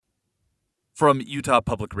From Utah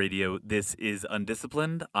Public Radio, this is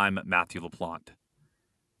Undisciplined. I'm Matthew LaPlante.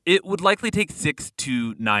 It would likely take 6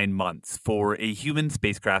 to 9 months for a human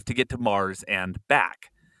spacecraft to get to Mars and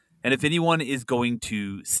back. And if anyone is going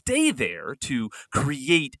to stay there to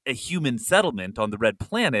create a human settlement on the red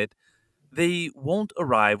planet, they won't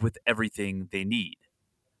arrive with everything they need.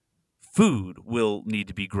 Food will need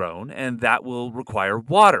to be grown, and that will require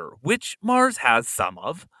water, which Mars has some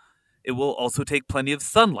of. It will also take plenty of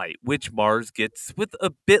sunlight, which Mars gets with a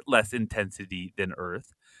bit less intensity than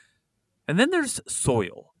Earth. And then there's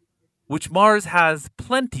soil, which Mars has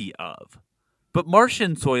plenty of. But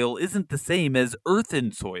Martian soil isn't the same as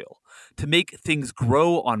Earthen soil. To make things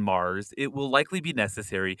grow on Mars, it will likely be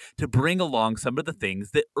necessary to bring along some of the things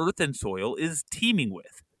that Earthen soil is teeming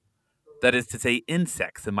with. That is to say,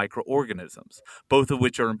 insects and microorganisms, both of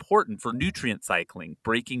which are important for nutrient cycling,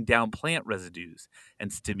 breaking down plant residues,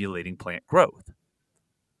 and stimulating plant growth.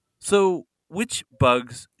 So, which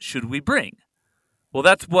bugs should we bring? Well,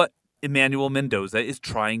 that's what Emmanuel Mendoza is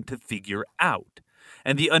trying to figure out.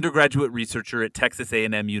 And the undergraduate researcher at Texas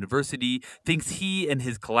A&M University thinks he and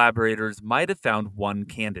his collaborators might have found one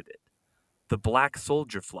candidate, the black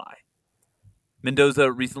soldier fly.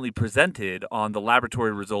 Mendoza recently presented on the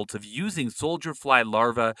laboratory results of using soldier fly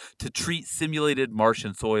larvae to treat simulated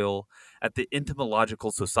Martian soil at the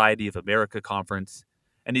Entomological Society of America conference,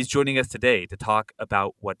 and he's joining us today to talk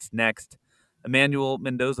about what's next. Emmanuel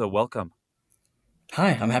Mendoza, welcome.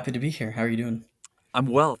 Hi, I'm happy to be here. How are you doing? I'm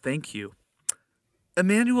well, thank you.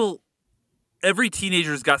 Emmanuel, every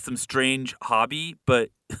teenager's got some strange hobby, but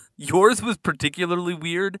yours was particularly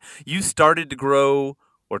weird. You started to grow,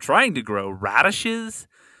 or trying to grow, radishes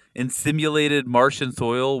in simulated Martian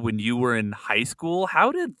soil when you were in high school.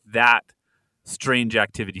 How did that strange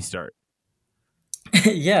activity start?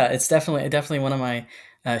 Yeah, it's definitely one of my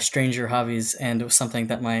stranger hobbies, and it was something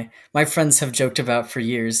that my friends have joked about for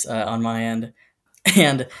years on my end.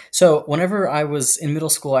 And so whenever I was in middle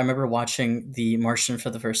school, I remember watching The Martian for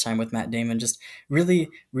the first time with Matt Damon. Just really,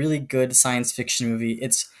 really good science fiction movie.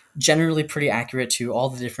 It's generally pretty accurate to all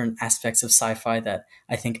the different aspects of sci-fi that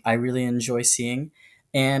I think I really enjoy seeing.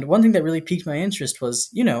 And one thing that really piqued my interest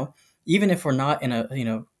was, even if we're not in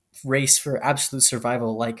a, race for absolute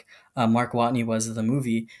survival like Mark Watney was in the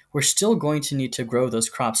movie, we're still going to need to grow those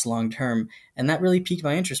crops long term. And that really piqued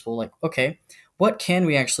my interest. Well, like, okay, what can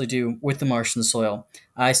we actually do with the Martian soil?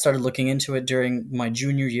 I started looking into it during my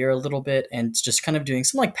junior year a little bit and just kind of doing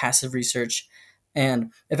some like passive research.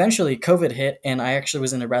 And eventually COVID hit, and I actually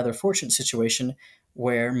was in a rather fortunate situation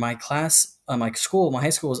where my class, my high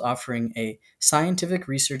school was offering a scientific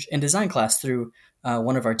research and design class through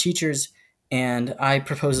one of our teachers. And I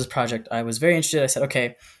proposed this project. I was very interested. I said,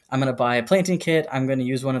 okay, I'm going to buy a planting kit. I'm going to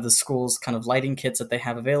use one of the school's kind of lighting kits that they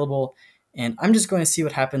have available. And I'm just going to see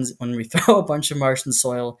what happens when we throw a bunch of Martian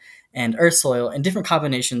soil and Earth soil in different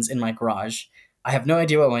combinations in my garage. I have no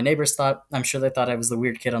idea what my neighbors thought. I'm sure they thought I was the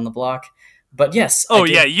weird kid on the block. But yes. Oh,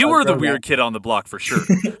 yeah, you were the weird kid on the block for sure.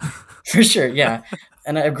 For sure, yeah.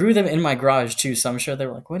 And I grew them in my garage too, so I'm sure they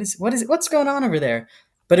were like, what's going on over there?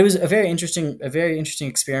 But it was a very interesting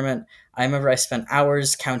experiment. I remember I spent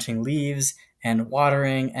hours counting leaves and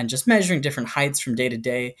watering and just measuring different heights from day to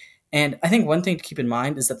day. And I think one thing to keep in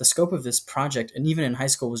mind is that the scope of this project, and even in high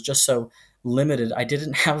school, was just so limited. I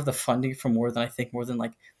didn't have the funding for more than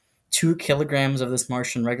like 2 kilograms of this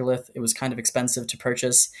Martian regolith. It was kind of expensive to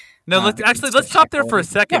purchase. No, let's stop there for a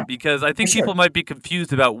second, because I think people might be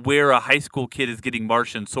confused about where a high school kid is getting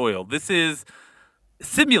Martian soil. This is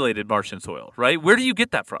simulated Martian soil, right? Where do you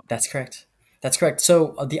get that from? That's correct.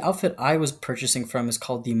 So the outfit I was purchasing from is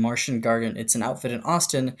called the Martian Garden. It's an outfit in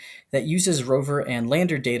Austin that uses rover and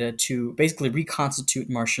lander data to basically reconstitute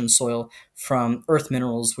Martian soil from Earth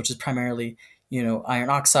minerals, which is primarily, iron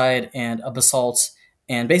oxide and a basalt,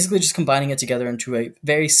 and basically just combining it together into a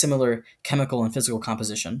very similar chemical and physical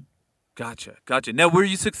composition. Gotcha. Now, were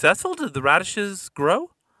you successful? Did the radishes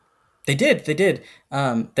grow? They did.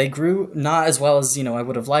 They grew not as well as, I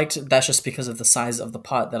would have liked. That's just because of the size of the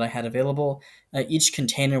pot that I had available. Each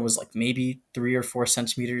container was like maybe 3 or 4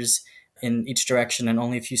 centimeters in each direction and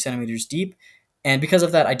only a few centimeters deep. And because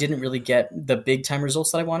of that, I didn't really get the big time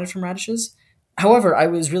results that I wanted from radishes. However, I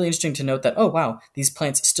was really interesting to note that, oh, wow, these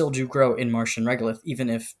plants still do grow in Martian regolith, even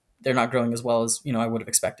if they're not growing as well as, I would have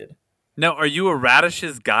expected. Now, are you a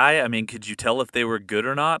radishes guy? I mean, could you tell if they were good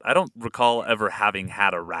or not? I don't recall ever having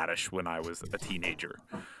had a radish when I was a teenager.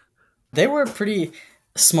 They were pretty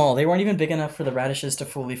small. They weren't even big enough for the radishes to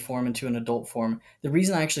fully form into an adult form. The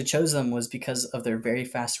reason I actually chose them was because of their very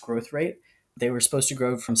fast growth rate. They were supposed to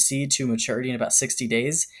grow from seed to maturity in about 60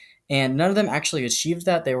 days, and none of them actually achieved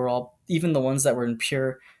that. They were all, even the ones that were in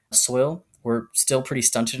pure soil, were still pretty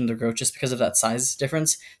stunted in their growth just because of that size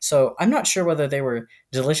difference. So I'm not sure whether they were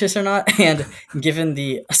delicious or not. And given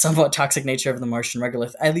the somewhat toxic nature of the Martian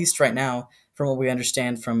regolith, at least right now, from what we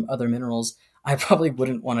understand from other minerals, I probably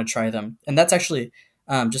wouldn't want to try them. And that's actually,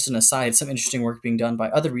 just an aside, some interesting work being done by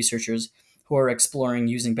other researchers who are exploring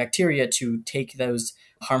using bacteria to take those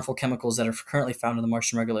harmful chemicals that are currently found in the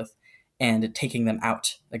Martian regolith and taking them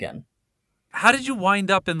out again. How did you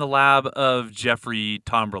wind up in the lab of Jeffrey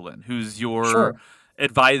Tomberlin, who's your Sure.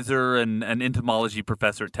 advisor and an entomology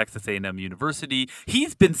professor at Texas A&M University?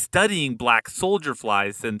 He's been studying black soldier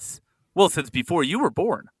flies since before you were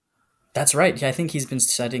born. That's right. Yeah, I think he's been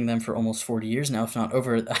studying them for almost 40 years now, if not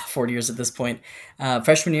over 40 years at this point.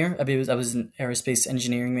 Freshman year, I was an aerospace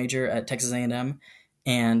engineering major at Texas A&M,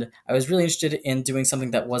 and I was really interested in doing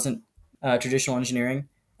something that wasn't traditional engineering.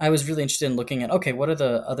 I was really interested in looking at, okay, what are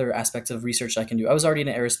the other aspects of research I can do? I was already in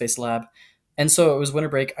an aerospace lab, and so it was winter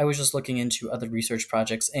break. I was just looking into other research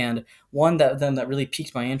projects, and one that really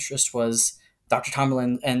piqued my interest was Dr.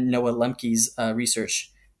 Tomlin and Noah Lemke's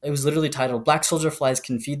research. It was literally titled "Black Soldier Flies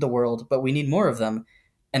Can Feed the World, but We Need More of Them."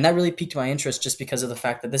 And that really piqued my interest just because of the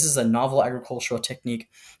fact that this is a novel agricultural technique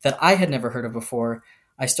that I had never heard of before.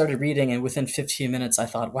 I started reading, and within 15 minutes, I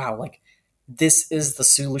thought, wow, like this is the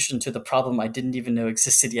solution to the problem I didn't even know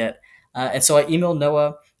existed yet. And so I emailed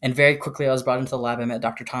Noah, and very quickly I was brought into the lab. I met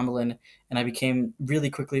Dr. Tomlin, and I became really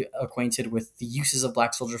quickly acquainted with the uses of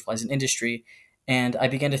black soldier flies in industry. And I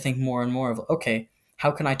began to think more and more of, okay, how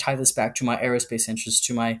can I tie this back to my aerospace interests,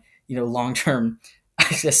 to my long term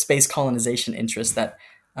space colonization interests? That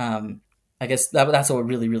I guess that's what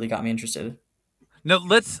really got me interested. Now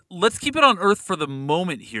let's keep it on Earth for the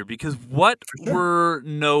moment here, because what For sure. were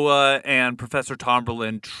Noah and Professor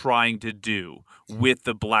Tomberlin trying to do with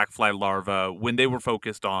the black fly larva when they were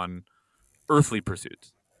focused on earthly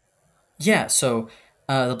pursuits? Yeah, so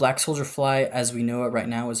the black soldier fly, as we know it right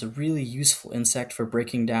now, is a really useful insect for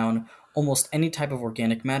breaking down almost any type of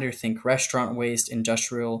organic matter. Think restaurant waste,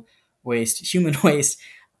 industrial waste, human waste,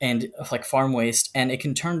 and like farm waste. And it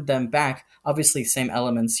can turn them back. Obviously, same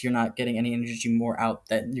elements. You're not getting any energy more out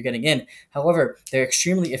that you're getting in. However, they're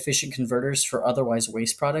extremely efficient converters for otherwise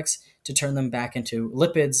waste products to turn them back into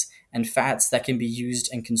lipids and fats that can be used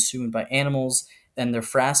and consumed by animals. Then their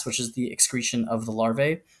frass, which is the excretion of the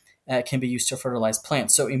larvae, can be used to fertilize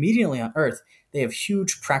plants. So immediately on Earth, they have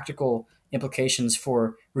huge practical implications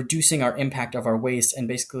for reducing our impact of our waste and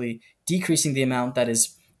basically decreasing the amount that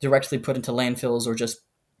is directly put into landfills or just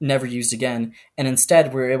never used again. And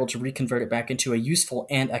instead, we're able to reconvert it back into a useful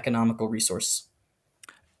and economical resource.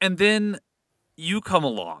 And then you come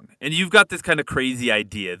along and you've got this kind of crazy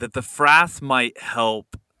idea that the frass might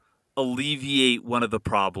help alleviate one of the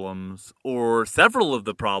problems or several of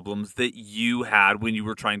the problems that you had when you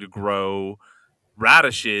were trying to grow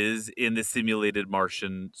radishes in the simulated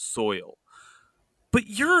Martian soil. But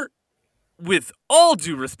you're, with all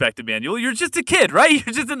due respect, Emmanuel, you're just a kid, right?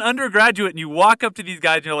 You're just an undergraduate and you walk up to these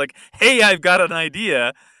guys and you're like, hey, I've got an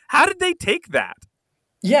idea. How did they take that?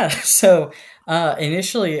 Yeah. So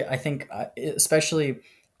initially, I think, especially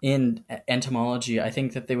in entomology, I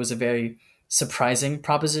think that there was a very surprising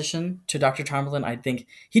proposition to Dr. Tomberlin. I think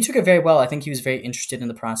he took it very well. I think he was very interested in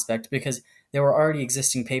the prospect because there were already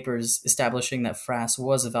existing papers establishing that frass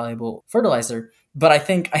was a valuable fertilizer. But I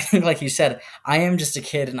think, like you said, I am just a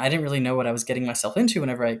kid and I didn't really know what I was getting myself into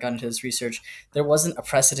whenever I got into this research. There wasn't a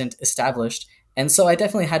precedent established. And so I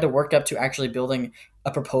definitely had to work up to actually building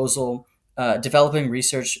a proposal, developing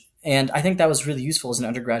research, and I think that was really useful as an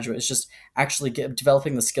undergraduate. It's just actually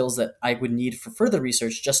developing the skills that I would need for further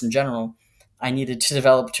research, just in general. I needed to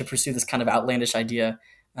develop to pursue this kind of outlandish idea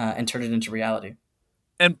and turn it into reality.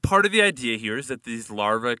 And part of the idea here is that these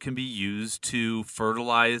larvae can be used to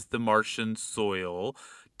fertilize the Martian soil.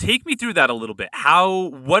 Take me through that a little bit.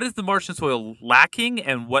 What is the Martian soil lacking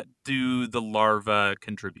and what do the larvae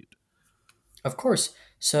contribute? Of course.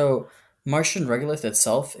 So Martian regolith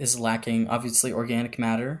itself is lacking, obviously, organic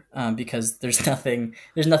matter because there's nothing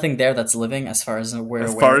there that's living as far as we're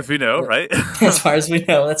As far aware. as we know, right? As far as we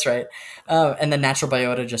know, that's right. And the natural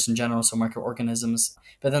biota, just in general, so microorganisms.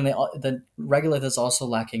 But then the regolith is also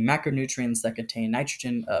lacking macronutrients that contain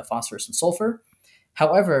nitrogen, phosphorus, and sulfur.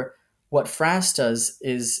 However, what frass does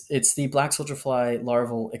is it's the black soldier fly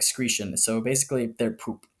larval excretion. So basically, their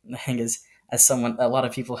poop. The thing is, a lot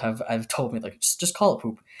of people have told me, like, just call it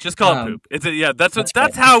poop. Just call it Um, poop. Yeah, that's that's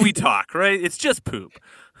that's right. how we talk, right? It's just poop.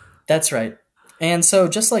 That's right. And so,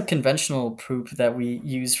 just like conventional poop that we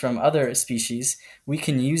use from other species, we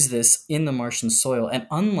can use this in the Martian soil. And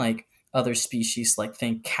unlike other species, like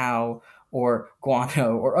think cow or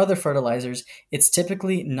guano or other fertilizers, it's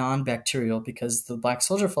typically non-bacterial because the black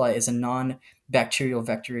soldier fly is a non-bacterial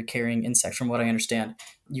vector carrying insect, from what I understand.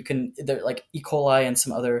 You can, they're like E. coli and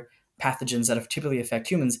some other pathogens that typically affect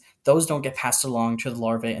humans, those don't get passed along to the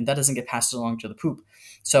larvae, and that doesn't get passed along to the poop.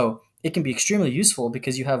 So it can be extremely useful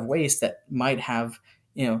because you have waste that might have,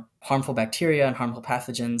 harmful bacteria and harmful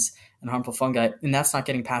pathogens and harmful fungi, and that's not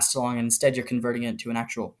getting passed along. And instead, you're converting it into an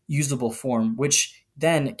actual usable form, which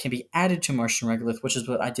then can be added to Martian regolith, which is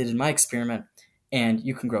what I did in my experiment. And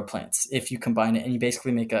you can grow plants if you combine it, and you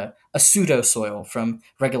basically make a pseudo soil from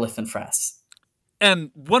regolith and frass.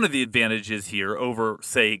 And one of the advantages here over,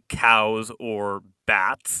 say, cows or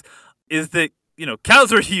bats is that,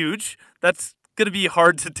 cows are huge. That's going to be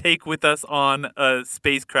hard to take with us on a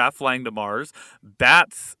spacecraft flying to Mars.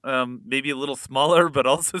 Bats, maybe a little smaller, but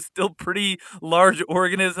also still pretty large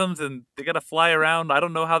organisms, and they got to fly around. I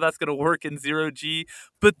don't know how that's going to work in zero G.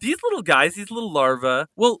 But these little guys, these little larvae,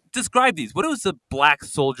 well, describe these. What does a black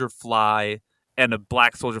soldier fly and a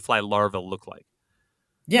black soldier fly larva look like?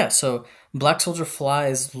 Yeah, so black soldier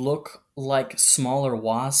flies look like smaller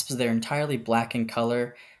wasps. They're entirely black in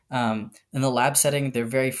color. In the lab setting, they're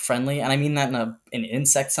very friendly, and I mean that in an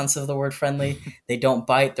insect sense of the word friendly. They don't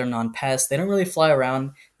bite. They're non-pests. They don't really fly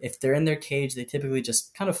around. If they're in their cage, they typically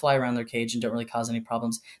just kind of fly around their cage and don't really cause any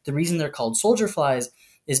problems. The reason they're called soldier flies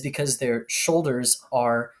is because their shoulders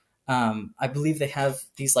are, I believe they have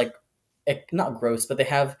these like, not gross, but they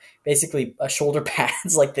have basically shoulder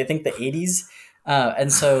pads like they think the 80s.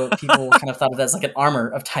 And so people kind of thought of that as like an armor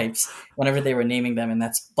of types whenever they were naming them, and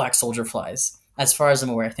that's black soldier flies. As far as I'm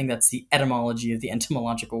aware, I think that's the etymology of the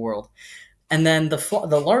entomological world. And then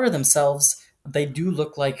the larvae themselves, they do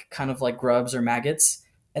look like kind of like grubs or maggots,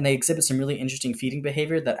 and they exhibit some really interesting feeding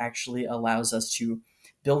behavior that actually allows us to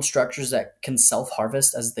build structures that can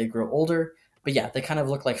self-harvest as they grow older. But yeah, they kind of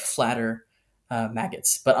look like flatter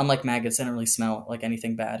maggots. But unlike maggots, they don't really smell like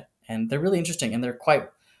anything bad. And they're really interesting, and they're quite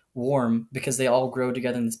warm because they all grow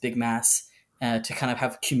together in this big mass to kind of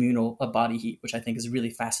have communal body heat, which I think is really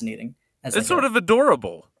fascinating. As It's like sort of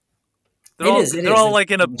adorable. They're it all is. It they're is. all It's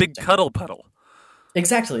like in a big cuddle puddle.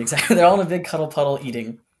 exactly. They're all in a big cuddle puddle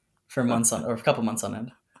eating for months on, or a couple months on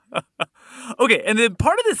end. Okay, and then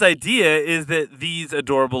part of this idea is that these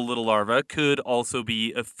adorable little larvae could also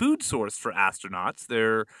be a food source for astronauts.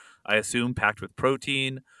 They're, I assume, packed with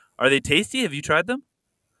protein. Are they tasty? Have you tried them?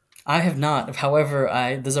 I have not. However,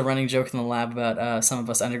 there's a running joke in the lab about some of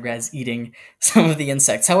us undergrads eating some of the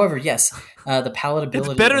insects. However, yes, the It's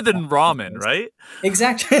palatability better of than ramen, is right?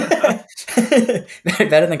 exactly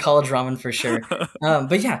better than college ramen for sure.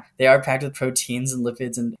 But yeah, they are packed with proteins and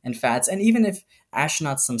lipids and fats. And even if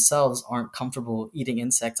astronauts themselves aren't comfortable eating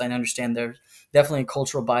insects, I understand there's definitely a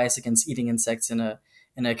cultural bias against eating insects in a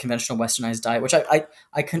conventional westernized diet, which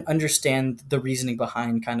I can understand the reasoning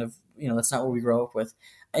behind. Kind of, that's not what we grow up with.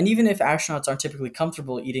 And even if astronauts aren't typically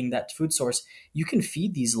comfortable eating that food source, you can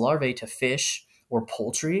feed these larvae to fish or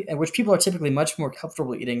poultry, and which people are typically much more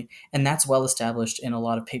comfortable eating. And that's well established in a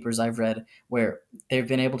lot of papers I've read where they've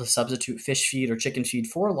been able to substitute fish feed or chicken feed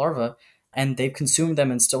for larvae, and they've consumed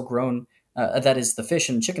them and still grown. That is, the fish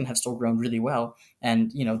and chicken have still grown really well.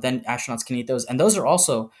 And, then astronauts can eat those. And those are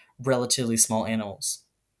also relatively small animals.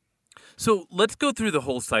 So let's go through the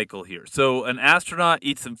whole cycle here. So an astronaut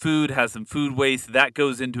eats some food, has some food waste, that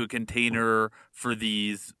goes into a container for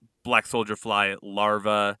these black soldier fly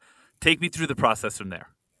larvae. Take me through the process from there.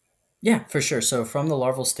 Yeah, for sure. So from the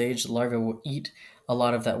larval stage, the larvae will eat a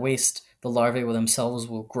lot of that waste. The larvae will themselves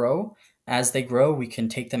will grow. As they grow, we can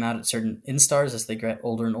take them out at certain instars as they get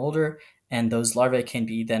older and older, and those larvae can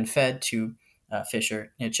be then fed to fish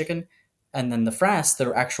or chicken. And then the frass,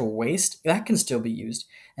 the actual waste, that can still be used.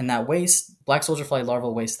 And that waste, black soldier fly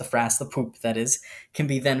larval waste, the frass, the poop that is, can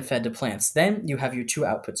be then fed to plants. Then you have your two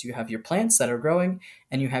outputs. You have your plants that are growing,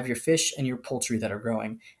 and you have your fish and your poultry that are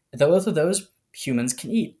growing. Both of those humans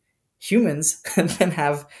can eat. Humans then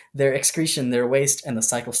have their excretion, their waste, and the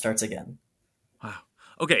cycle starts again. Wow.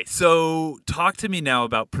 Okay, so talk to me now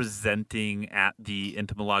about presenting at the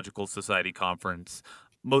Entomological Society conference.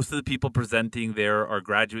 Most of the people presenting there are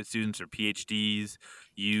graduate students or PhDs.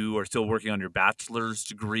 You are still working on your bachelor's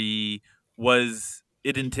degree. Was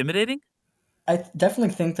it intimidating? I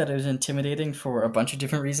definitely think that it was intimidating for a bunch of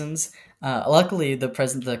different reasons. Luckily, the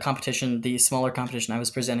competition, the smaller competition I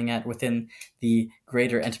was presenting at within the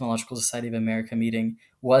Greater Entomological Society of America meeting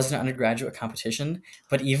was an undergraduate competition.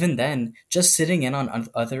 But even then, just sitting in on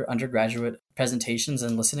other undergraduate presentations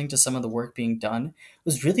and listening to some of the work being done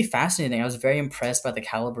was really fascinating. I was very impressed by the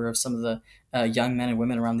caliber of some of the young men and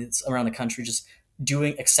women around the country, just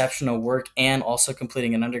doing exceptional work and also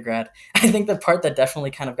completing an undergrad. I think the part that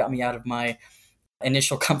definitely kind of got me out of my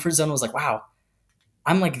initial comfort zone was like, wow,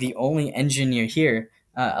 I'm like the only engineer here.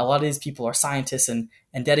 A lot of these people are scientists and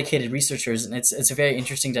dedicated researchers, and it's a very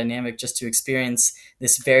interesting dynamic just to experience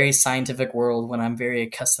this very scientific world when I'm very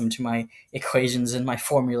accustomed to my equations and my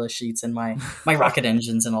formula sheets and my rocket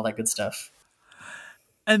engines and all that good stuff.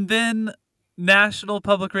 And then National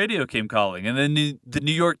Public Radio came calling, and then the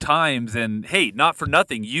New York Times, and hey, not for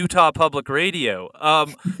nothing, Utah Public Radio.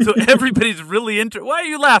 So everybody's really interested. Why are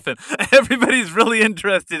you laughing? Everybody's really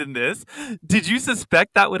interested in this. Did you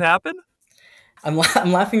suspect that would happen? I'm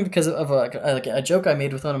laughing because of a joke I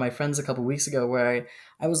made with one of my friends a couple weeks ago where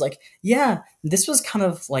I was like, yeah, this was kind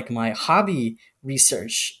of like my hobby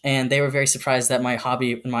research. And they were very surprised that my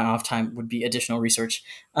hobby in my off time would be additional research.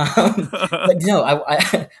 But no,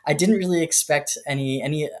 I didn't really expect any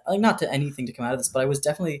like not to anything to come out of this, but I was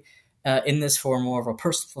definitely in this for more of a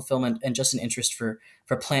personal fulfillment and just an interest for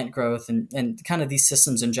plant growth and kind of these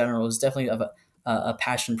systems in general is definitely of a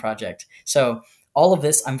passion project. So all of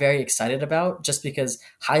this I'm very excited about just because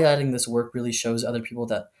highlighting this work really shows other people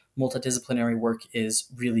that multidisciplinary work is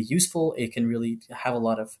really useful. It can really have a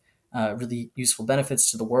lot of really useful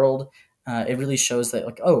benefits to the world. It really shows that,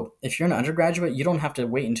 like, oh, if you're an undergraduate, you don't have to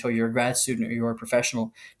wait until you're a grad student or you're a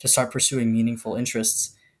professional to start pursuing meaningful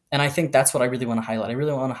interests. And I think that's what I really want to highlight. I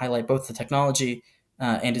really want to highlight both the technology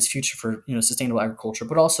and its future for sustainable agriculture,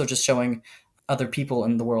 but also just showing other people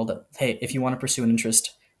in the world that, hey, if you want to pursue an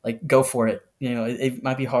interest, like, go for it. It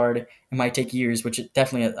might be hard. It might take years, which it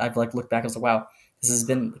definitely, I've like looked back and was like, wow, this has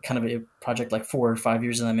been kind of a project like 4 or 5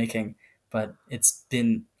 years in the making, but it's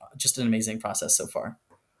been just an amazing process so far.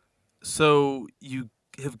 So you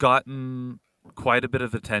have gotten quite a bit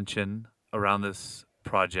of attention around this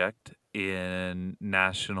project in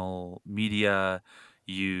national media.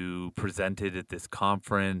 You presented at this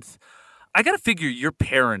conference. I got to figure your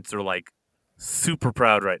parents are like super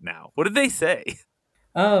proud right now. What did they say?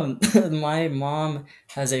 My mom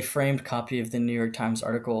has a framed copy of the New York Times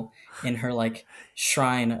article in her like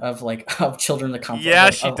shrine of like of children Yeah,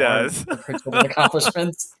 she of our does. of her children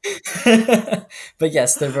accomplishments. But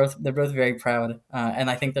yes, they're both very proud, and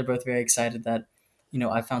I think they're both very excited that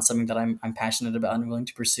I found something that I'm passionate about and willing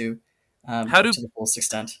to pursue How do to the fullest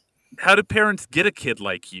extent. how do parents get a kid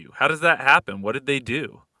like you? How does that happen? What did they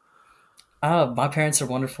do? My parents are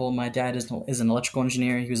wonderful. My dad is an electrical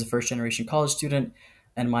engineer. He was a first generation college student,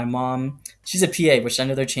 and my mom, she's a PA, which I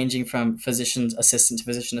know they're changing from physician's assistant to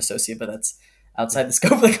physician associate, but that's outside the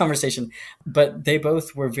scope of the conversation. But they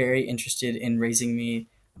both were very interested in raising me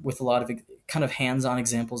with a lot of kind of hands on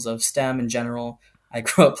examples of STEM in general. I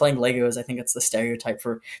grew up playing Legos. I think it's the stereotype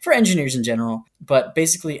for engineers in general. But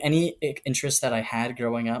basically, any interest that I had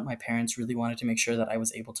growing up, my parents really wanted to make sure that I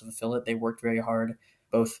was able to fulfill it. They worked very hard,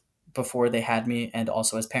 both before they had me and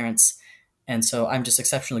also as parents. And so I'm just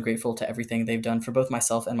exceptionally grateful to everything they've done for both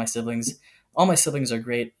myself and my siblings. All my siblings are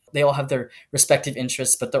great. They all have their respective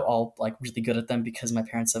interests, but they're all like really good at them because my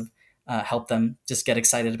parents have helped them just get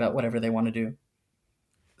excited about whatever they want to do.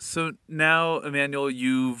 So now, Emmanuel,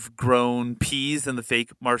 you've grown peas in the fake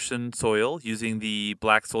Martian soil using the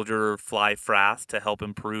black soldier fly frass to help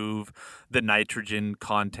improve the nitrogen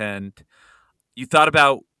content. You thought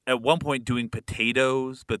about at one point doing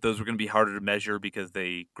potatoes, but those were going to be harder to measure because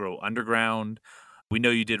they grow underground. We know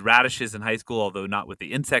you did radishes in high school, although not with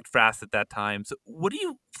the insect frass at that time. So what are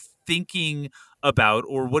you thinking about,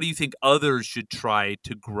 or what do you think others should try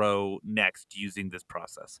to grow next using this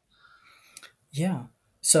process? Yeah.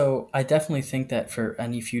 So I definitely think that for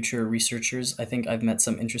any future researchers, I think I've met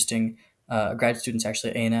some interesting grad students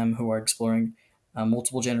actually at A&M who are exploring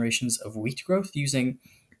multiple generations of wheat growth using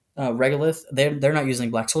regolith. They're not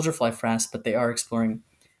using black soldier fly frass, but they are exploring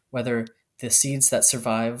whether the seeds that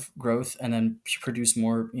survive growth and then produce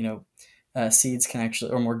more, seeds can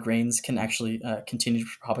actually, or more grains can actually continue to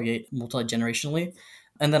propagate multi-generationally.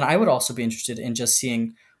 And then I would also be interested in just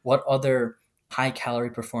seeing what other high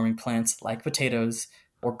calorie performing plants like potatoes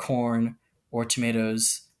or corn or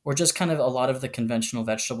tomatoes or just kind of a lot of the conventional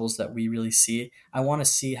vegetables that we really see. I want to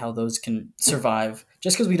see how those can survive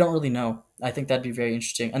just because we don't really know. I think that'd be very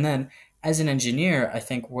interesting. And then as an engineer, I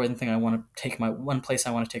think one place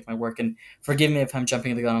I want to take my work, and forgive me if I'm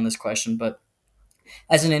jumping the gun on this question, but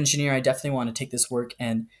as an engineer, I definitely want to take this work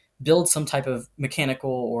and build some type of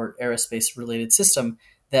mechanical or aerospace related system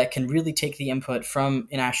that can really take the input from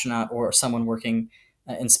an astronaut or someone working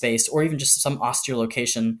in space, or even just some austere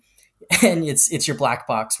location. And it's your black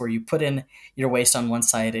box where you put in your waste on one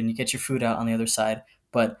side and you get your food out on the other side.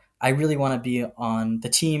 But I really want to be on the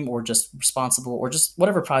team or just responsible or just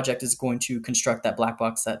whatever project is going to construct that black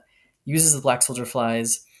box that uses the black soldier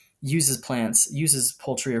flies, uses plants, uses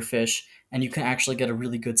poultry or fish, and you can actually get a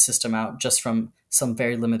really good system out just from some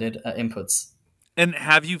very limited inputs. And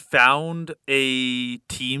have you found a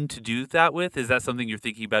team to do that with? Is that something you're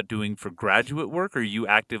thinking about doing for graduate work? Or are you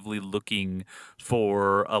actively looking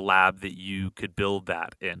for a lab that you could build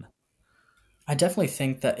that in? I definitely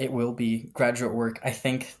think that it will be graduate work. I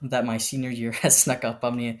think that my senior year has snuck up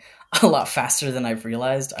on me a lot faster than I've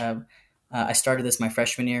realized. I started this my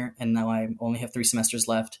freshman year, and now I only have 3 semesters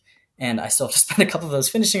left, and I still have to spend a couple of those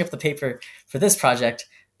finishing up the paper for this project.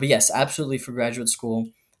 But yes, absolutely for graduate school,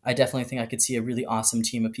 I definitely think I could see a really awesome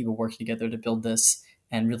team of people working together to build this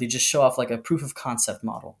and really just show off like a proof of concept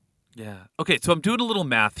model. Yeah. Okay, so I'm doing a little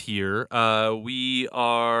math here. We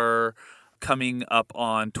are coming up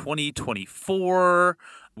on 2024,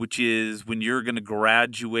 which is when you're going to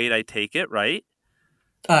graduate, I take it, right?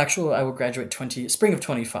 Actually, I will graduate spring of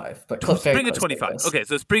 25, but very Spring of close, very 25. close. Okay,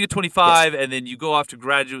 so spring of Yes. 25, and then you go off to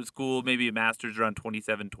graduate school, maybe a master's around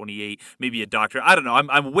 27, 28, maybe a doctorate. I don't know.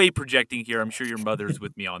 I'm way projecting here. I'm sure your mother's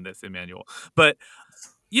with me on this, Emmanuel. But,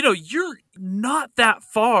 you're not that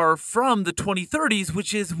far from the 2030s,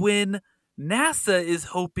 which is when NASA is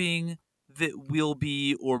hoping that we'll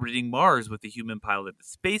be orbiting Mars with a human piloted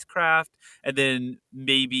spacecraft, and then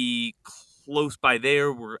maybe close by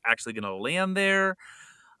there, we're actually going to land there.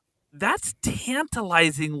 That's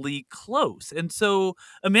tantalizingly close. And so,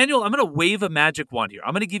 Emmanuel, I'm going to wave a magic wand here.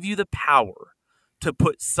 I'm going to give you the power to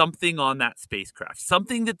put something on that spacecraft,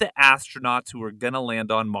 something that the astronauts who are going to land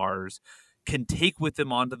on Mars can take with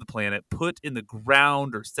them onto the planet, put in the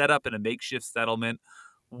ground, or set up in a makeshift settlement.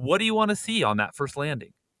 What do you want to see on that first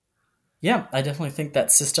landing? Yeah, I definitely think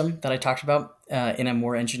that system that I talked about in a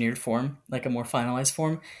more engineered form, like a more finalized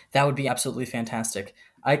form, that would be absolutely fantastic.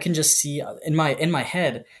 I can just see in my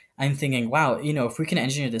head, I'm thinking, wow, if we can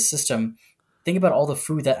engineer this system, think about all the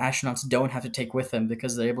food that astronauts don't have to take with them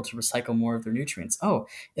because they're able to recycle more of their nutrients. Oh,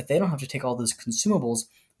 if they don't have to take all those consumables,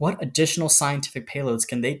 what additional scientific payloads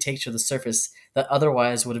can they take to the surface that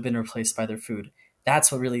otherwise would have been replaced by their food?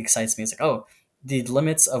 That's what really excites me. It's like, oh, the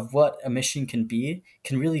limits of what a mission can be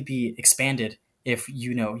can really be expanded if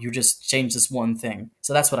you just change this one thing.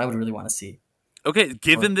 So that's what I would really want to see. Okay, Or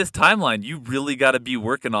given this timeline, you really got to be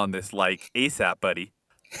working on this like ASAP, buddy.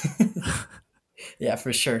 yeah,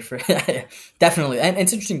 for sure, for definitely. And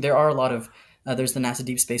it's interesting. There are a lot of there's the NASA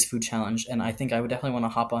Deep Space Food Challenge, and I think I would definitely want to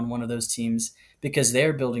hop on one of those teams because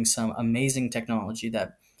they're building some amazing technology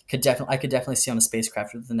that I could definitely see on a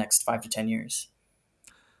spacecraft for the next 5 to 10 years.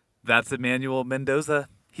 That's Emmanuel Mendoza.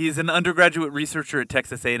 He's an undergraduate researcher at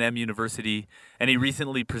Texas A&M University, and he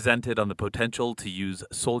recently presented on the potential to use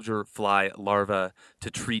soldier fly larvae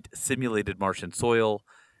to treat simulated Martian soil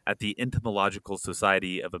at the Entomological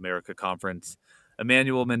Society of America conference.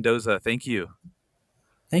 Emmanuel Mendoza, thank you.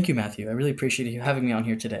 Thank you, Matthew. I really appreciate you having me on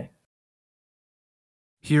here today.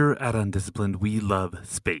 Here at Undisciplined, we love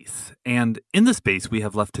space. And in the space we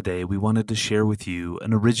have left today, we wanted to share with you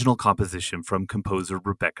an original composition from composer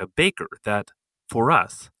Rebecca Baker that, for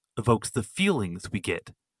us, evokes the feelings we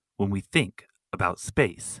get when we think about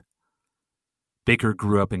space. Baker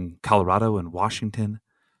grew up in Colorado and Washington.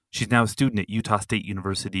 She's now a student at Utah State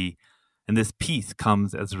University, and this piece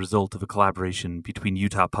comes as a result of a collaboration between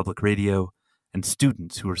Utah Public Radio and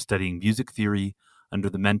students who are studying music theory under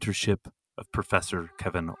the mentorship of Professor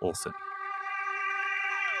Kevin Olson.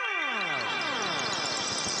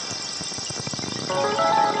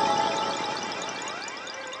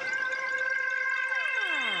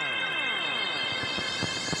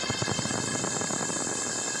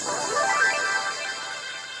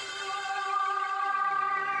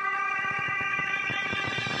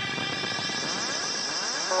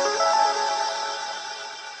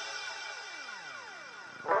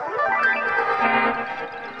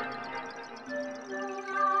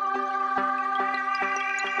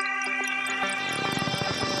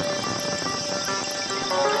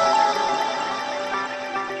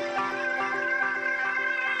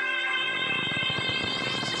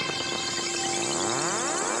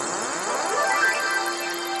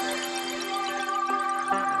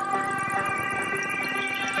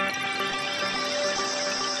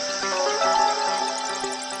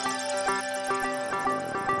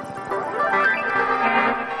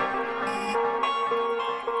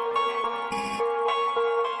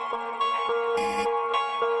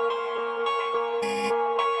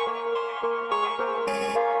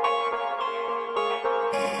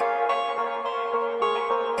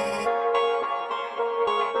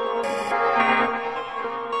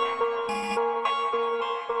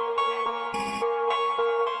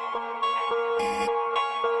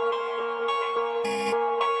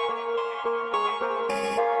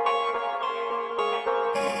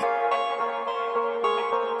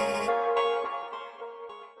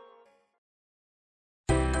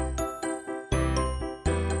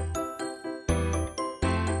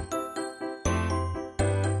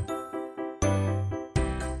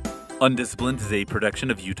 UnDisciplined is a production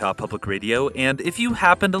of Utah Public Radio, and if you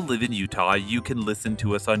happen to live in Utah, you can listen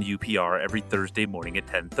to us on UPR every Thursday morning at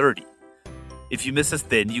 10:30. If you miss us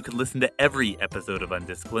then, you can listen to every episode of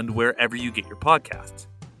UnDisciplined wherever you get your podcasts.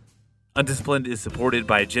 UnDisciplined is supported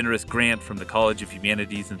by a generous grant from the College of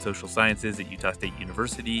Humanities and Social Sciences at Utah State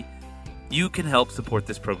University. You can help support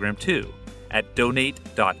this program too at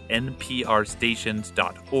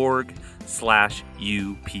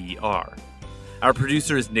donate.nprstations.org/UPR. Our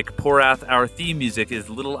producer is Nick Porath. Our theme music is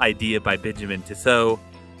Little Idea by Benjamin Tissot.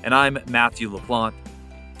 And I'm Matthew LaPlante.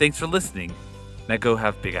 Thanks for listening. Now go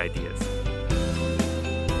have big ideas.